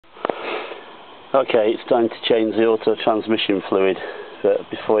Okay, it's time to change the auto transmission fluid, but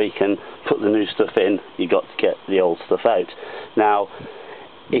before you can put the new stuff in, you've got to get the old stuff out. Now,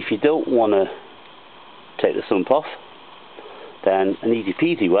 if you don't want to take the sump off, then an easy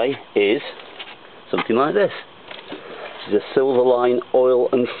peasy way is something like this. This is a SILVERLINE oil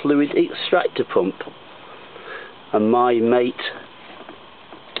and fluid extractor pump, and my mate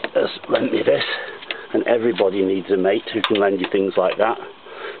has lent me this, and everybody needs a mate who can lend you things like that,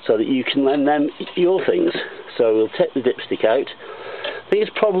 so that you can lend them your things. So we'll take the dipstick out. I think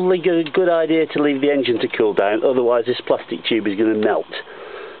it's probably a good idea to leave the engine to cool down, otherwise this plastic tube is going to melt.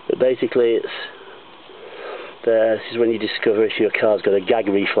 But basically it's there. This is when you discover if your car's got a gag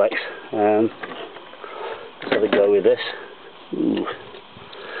reflex. Let's have a go with this. Ooh.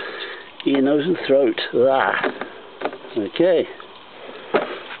 Ear, nose and throat. Ah. Okay.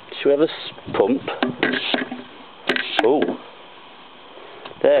 Should we have a pump? Oh.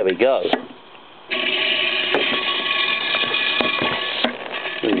 There we go.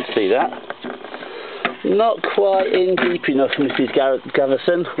 You can see that. Not quite in deep enough, Mrs.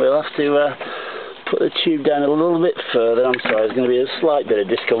 Gavison. We'll have to put the tube down a little bit further. I'm sorry, there's going to be a slight bit of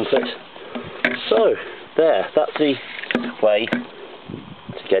discomfort. So, there, that's the way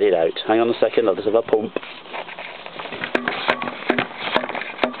to get it out. Hang on a second, I'll just have a pump.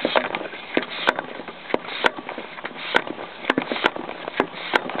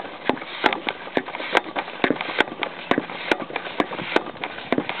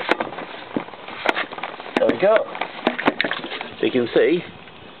 There we go. So you can see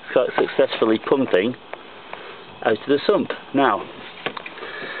it's quite successfully pumping out of the sump. Now,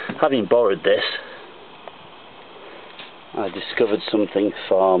 having borrowed this, I discovered something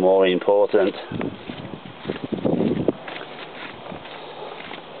far more important.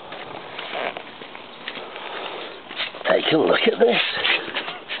 Take a look at this.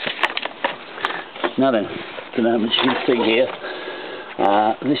 Now then, I don't know how much you can see here.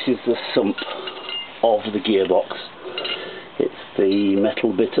 This is the sump of the gearbox. It's the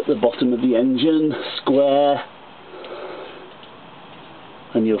metal bit at the bottom of the engine, square,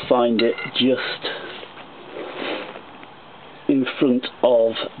 and you'll find it just in front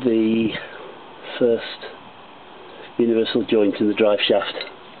of the first universal joint in the drive shaft.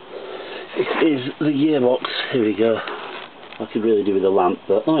 It is the gearbox. Here we go. I could really do with a lamp,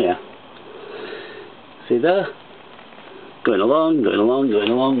 but oh yeah. See there? Going along, going along, going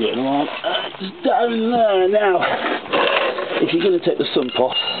along, going along. It's down there now. If you're going to take the sump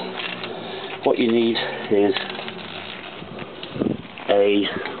off, what you need is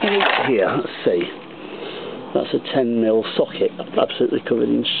here, let's see. That's a 10mm socket, absolutely covered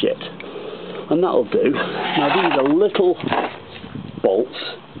in shit. And that'll do. Now these are little bolts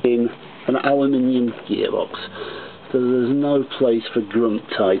in an aluminium gearbox. So there's no place for grunt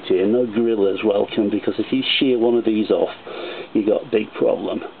tight here, no gorillas welcome, because if you shear one of these off, you got a big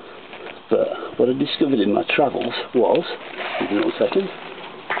problem. But what I discovered in my travels was, give me 1 second.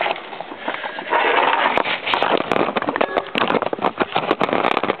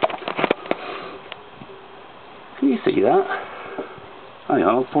 Can you see that? Hang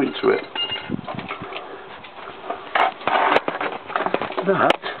on, I'll point to it.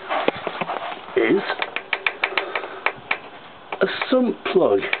 That is a sump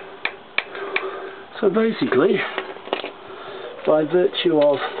plug. So basically, by virtue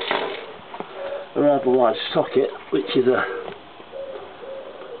of a rather large socket, which is a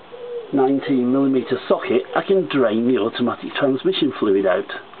 19mm socket, I can drain the automatic transmission fluid out.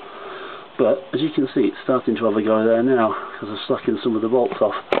 But as you can see, it's starting to have a go there now because I've slackened some of the bolts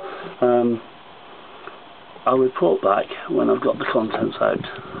off. I'll report back when I've got the contents out.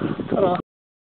 Ta-da!